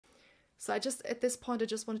So at this point, I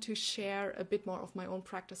just wanted to share a bit more of my own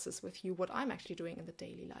practices with you, what I'm actually doing in the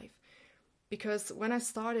daily life. Because when I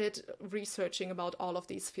started researching about all of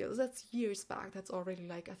these fields, that's years back. That's already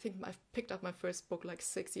I think I've picked up my first book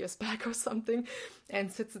 6 years back or something.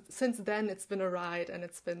 And since then, it's been a ride, and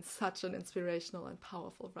it's been such an inspirational and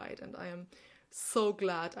powerful ride. And I am so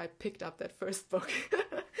glad I picked up that first book.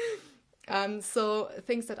 So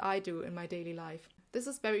things that I do in my daily life. This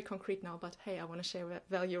is very concrete now, but hey, I want to share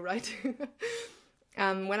value, right?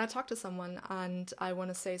 When I talk to someone and I want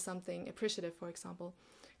to say something appreciative, for example,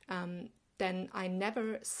 then I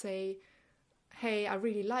never say, hey, I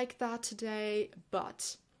really like that today,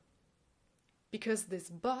 but. Because this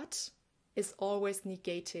but is always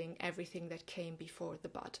negating everything that came before the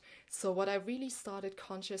but. So what I really started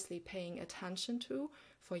consciously paying attention to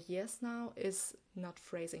for years now is not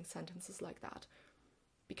phrasing sentences like that.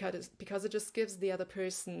 Because it just gives the other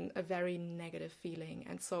person a very negative feeling.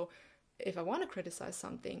 And so if I want to criticize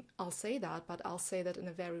something, I'll say that, but I'll say that in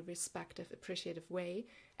a very respectful, appreciative way,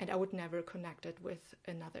 and I would never connect it with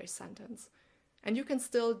another sentence. And you can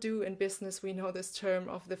still do in business, we know this term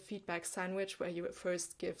of the feedback sandwich, where you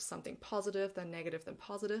first give something positive, then negative, then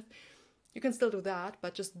positive. You can still do that,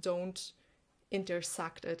 but just don't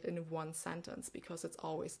intersect it in one sentence, because it's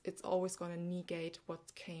always going to negate what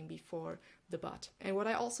came before the but. And what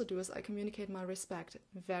I also do is I communicate my respect,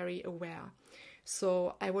 very aware.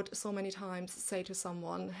 So I would so many times say to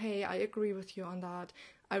someone, hey, I agree with you on that.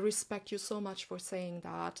 I respect you so much for saying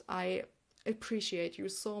that. I appreciate you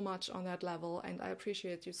so much on that level, and I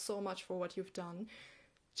appreciate you so much for what you've done,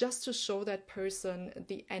 just to show that person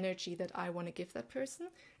the energy that I want to give that person.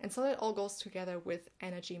 And so that all goes together with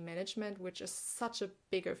energy management, which is such a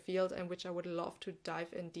bigger field and which I would love to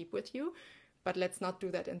dive in deep with you. But let's not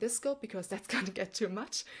do that in this scope, because that's going to get too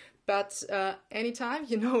much. But anytime,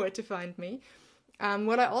 you know where to find me.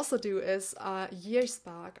 What I also do is, years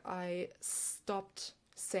back, I stopped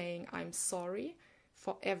saying I'm sorry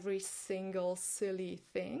for every single silly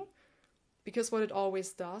thing. Because what it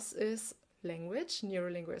always does is language,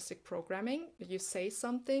 neuro-linguistic-programming. You say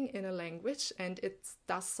something in a language and it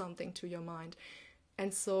does something to your mind.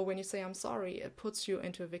 And so when you say I'm sorry, it puts you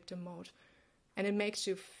into a victim mode. And it makes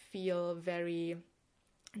you feel very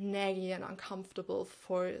naggy and uncomfortable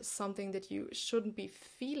for something that you shouldn't be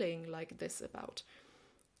feeling like this about.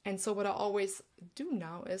 And so what I always do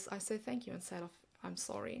now is I say thank you instead of I'm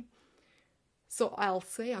sorry. So I'll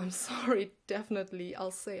say I'm sorry, definitely. I'll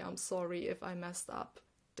say I'm sorry if I messed up,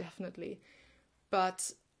 definitely.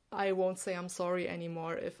 But I won't say I'm sorry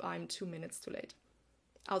anymore if I'm 2 minutes too late.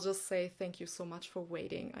 I'll just say thank you so much for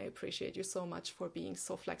waiting. I appreciate you so much for being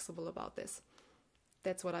so flexible about this.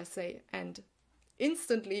 That's what I say. And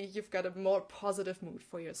instantly you've got a more positive mood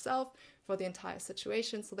for yourself, for the entire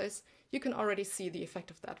situation. So you can already see the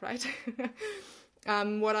effect of that, right?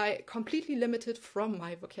 What I completely limited from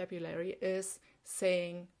my vocabulary is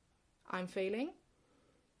saying I'm failing.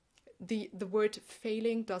 The word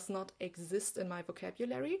failing does not exist in my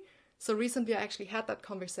vocabulary. So recently I actually had that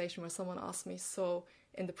conversation where someone asked me, so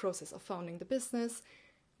in the process of founding the business,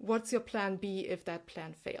 what's your plan B if that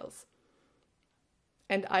plan fails?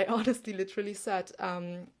 And I honestly literally said,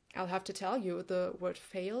 I'll have to tell you, the word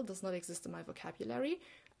fail does not exist in my vocabulary.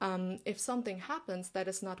 If something happens that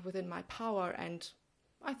is not within my power, and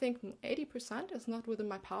I think 80% is not within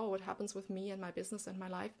my power, what happens with me and my business and my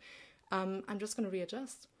life, I'm just going to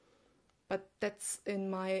readjust. But that's in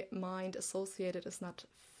my mind associated as not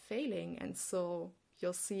failing. And so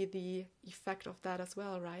you'll see the effect of that as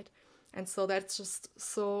well, right? And so that's just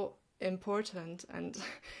so important. And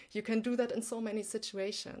you can do that in so many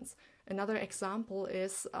situations. Another example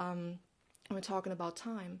is we're talking about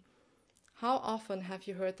time. How often have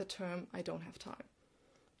you heard the term, I don't have time?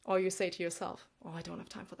 Or you say to yourself, oh, I don't have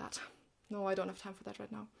time for that. No, I don't have time for that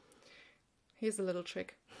right now. Here's a little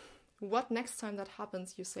trick. What next time that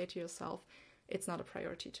happens, you say to yourself, it's not a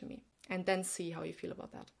priority to me. And then see how you feel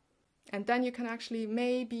about that. And then you can actually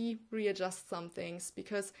maybe readjust some things,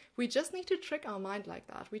 because we just need to trick our mind like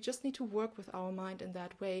that. We just need to work with our mind in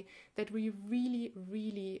that way, that we really,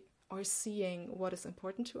 really are seeing what is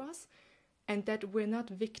important to us, and that we're not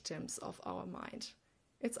victims of our mind.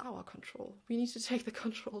 It's our control. We need to take the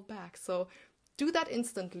control back. So do that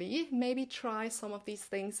instantly. Maybe try some of these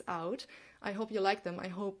things out. I hope you like them. I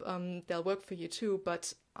hope they'll work for you too,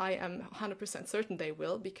 but I am 100% certain they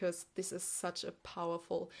will, because this is such a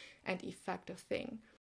powerful and effective thing.